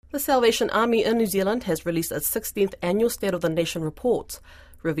The Salvation Army in New Zealand has released its 16th annual State of the Nation report,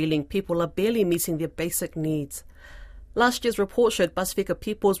 revealing people are barely meeting their basic needs. Last year's report showed Pasifika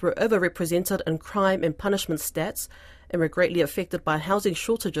peoples were overrepresented in crime and punishment stats and were greatly affected by housing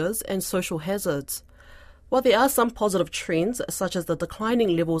shortages and social hazards. While there are some positive trends, such as the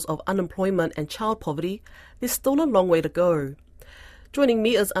declining levels of unemployment and child poverty, there's still a long way to go. Joining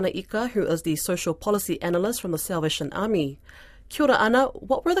me is Ana Ika, who is the Social Policy Analyst from the Salvation Army. Kia ora, Ana.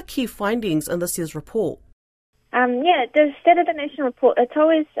 What were the key findings in this year's report? The State of the Nation report, it's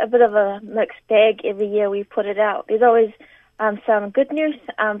always a bit of a mixed bag every year we put it out. There's always some good news,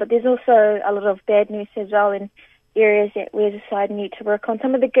 but there's also a lot of bad news as well in areas that we as a society need to work on.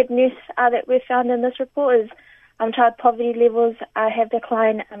 Some of the good news that we've found in this report is child poverty levels have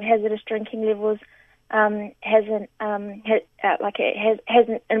declined, hazardous drinking levels hasn't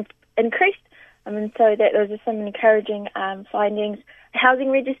increased. And so those are some encouraging findings. The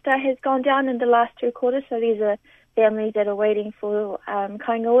housing register has gone down in the last 2 quarters, so these are families that are waiting for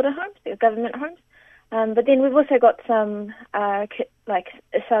kainga order homes, or government homes. But then we've also got some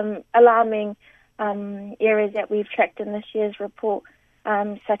alarming areas that we've tracked in this year's report,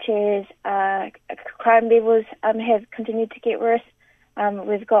 such as crime levels have continued to get worse.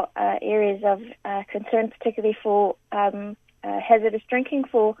 We've got areas of concern, particularly for hazardous drinking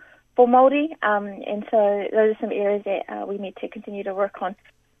for Māori, and so those are some areas that we need to continue to work on.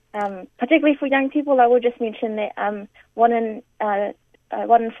 Particularly for young people, I will just mention that one in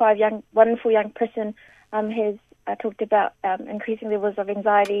 4 young person has talked about increasing levels of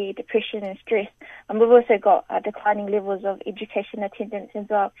anxiety, depression, and stress. We've also got declining levels of education attendance as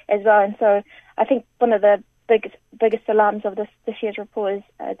well. And so I think one of the biggest alarms of this year's report is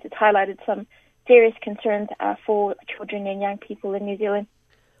it's highlighted some serious concerns for children and young people in New Zealand.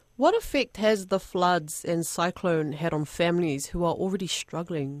 What effect has the floods and cyclone had on families who are already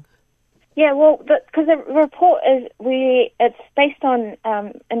struggling? Yeah, well, because the report it's based on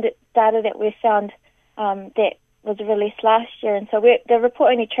data that we found that was released last year, and so the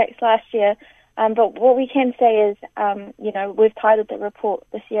report only tracks last year. But what we can say is, we've titled the report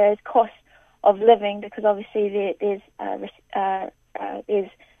this year as "Cost of Living," because obviously there's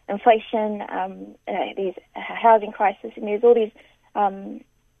inflation, there's a housing crisis, and there's all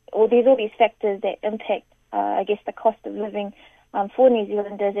these factors that impact, the cost of living for New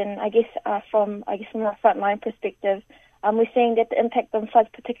Zealanders. And from a frontline perspective, we're seeing that the impact on floods,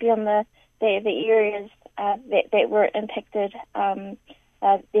 particularly on the areas that were impacted,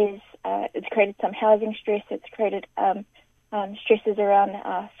 it's created some housing stress. It's created stresses around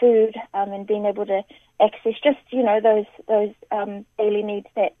food and being able to access just those daily needs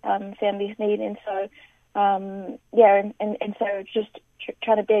that families need. And so and so just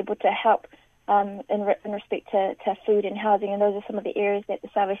trying to be able to help in respect to food and housing, and those are some of the areas that the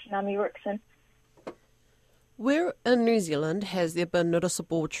Salvation Army works in. Where in New Zealand has there been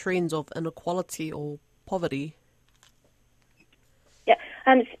noticeable trends of inequality or poverty? Yeah,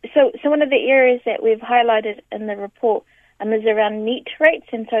 so one of the areas that we've highlighted in the report is around NEET rates,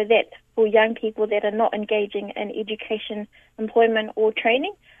 and so that's for young people that are not engaging in education, employment or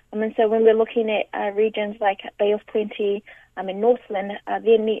training. And so when we're looking at regions like Bay of Plenty in Northland,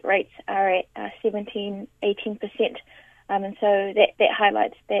 their NEET rates are at 17-18%. And so that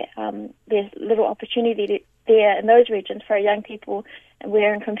highlights that there's little opportunity there in those regions for our young people, and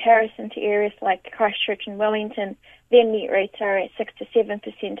where in comparison to areas like Christchurch and Wellington, their NEET rates are at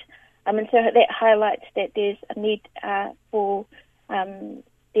 6-7%. And so that highlights that there's a need for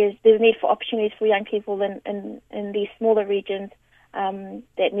there's a need for opportunities for young people in these smaller regions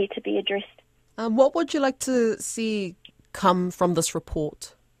that need to be addressed. What would you like to see come from this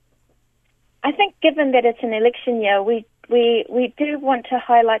report? I think given that it's an election year, we do want to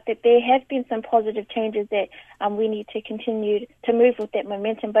highlight that there have been some positive changes that we need to continue to move with that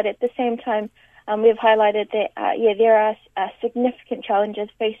momentum. But at the same time, we've highlighted that, there are significant challenges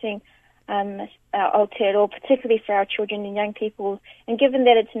facing Aotearoa, particularly for our children and young people. And given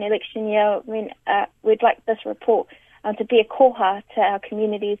that it's an election year, we'd like this report to be a koha to our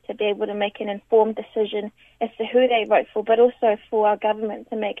communities, to be able to make an informed decision as to who they vote for, but also for our government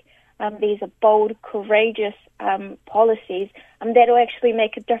to make these bold, courageous policies that will actually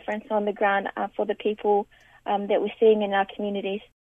make a difference on the ground for the people that we're seeing in our communities.